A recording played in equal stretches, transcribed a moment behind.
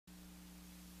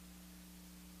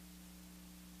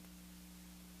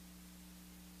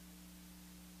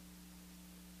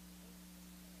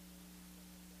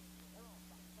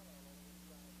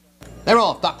They're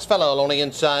off. Doc's Fellow along the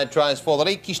inside tries for the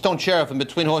lead. Keystone Sheriff in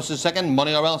between horses second.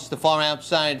 Money or Else the far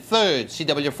outside third.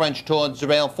 CW French towards the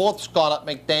rail fourth. Scarlet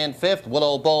McDan fifth.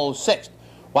 Willow Bowl sixth.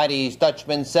 Whitey's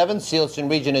Dutchman seventh. Sealson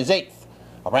Region is eighth.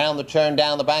 Around the turn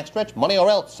down the backstretch. Money or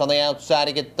Else on the outside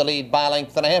to get the lead by a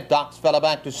length and a half. Doc's Fellow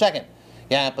back to second.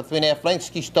 Gap of 3.5 lengths.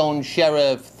 Keystone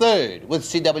Sheriff third with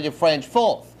CW French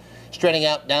fourth. Straightening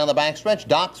out down the backstretch.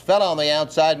 Doc's Fellow on the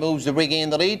outside moves to regain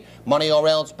the lead. Money or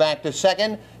Else back to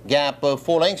second. Gap of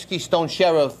 4 lengths. Keystone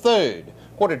Sheriff third.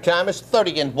 Quarter time is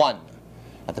 30-1.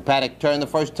 At the paddock turn the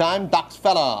first time. Doc's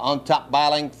Fellow on top by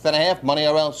a length and a half. Money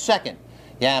or Else second.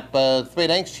 Gap of 3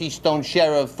 lengths. Keystone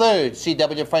Sheriff third.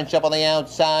 CW French up on the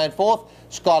outside fourth.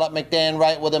 Scarlet McDan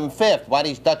right with him fifth.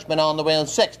 Whitey's Dutchman on the rail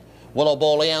sixth. Willow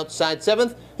Bowley outside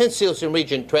seventh. And Sealson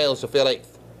Region trails the field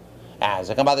eighth.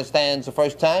 As I come by the stands the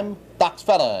first time, Doc's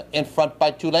Fellow in front by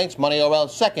 2 lengths, Money or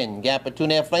Else second, gap of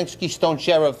 2.5 lengths, Keystone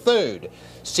Sheriff third,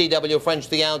 CW French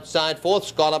the outside fourth,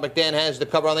 Scarlet McDan has the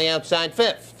cover on the outside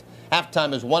fifth.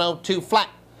 Halftime is 102 flat.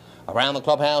 Around the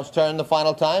clubhouse turn the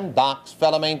final time, Doc's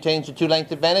Fellow maintains a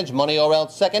 2-length advantage, Money or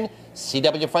Else second,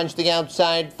 CW French the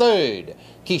outside third,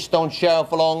 Keystone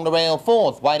Sheriff along the rail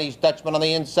fourth, Whitey's Dutchman on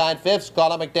the inside fifth,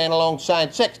 Scarlet McDan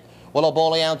alongside sixth, Willow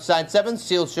Bowley outside seventh,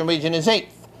 Sealson Region is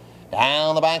eighth.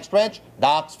 Down the backstretch,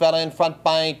 Doc's Fellow in front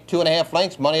by 2.5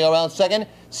 lengths, Money or Else second,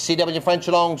 CW French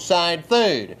alongside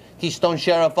third, Keystone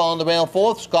Sheriff on the rail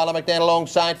fourth, Scarlet McDan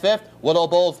alongside fifth, Willow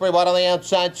Bowl 3 wide on the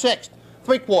outside sixth.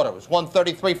 3/4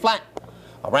 133 flat.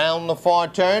 Around the far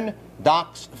turn,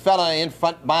 Doc's Fellow in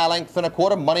front by a length and a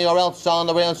quarter, Money or Else on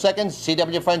the rail second,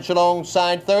 CW French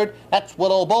alongside third, that's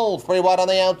Willow Bowl 3 wide on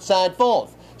the outside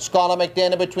fourth, Scarlet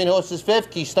McDan in between horses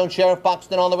fifth, Keystone Sheriff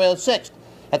boxed in on the rail sixth.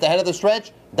 At the head of the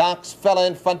stretch, Doc's Fellow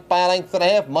in front by a length and a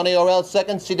half, Money or Else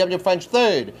second, CW French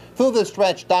third. Through the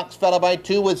stretch, Doc's Fellow by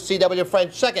 2 with CW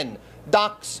French second.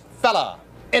 Doc's Fellow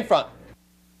in front.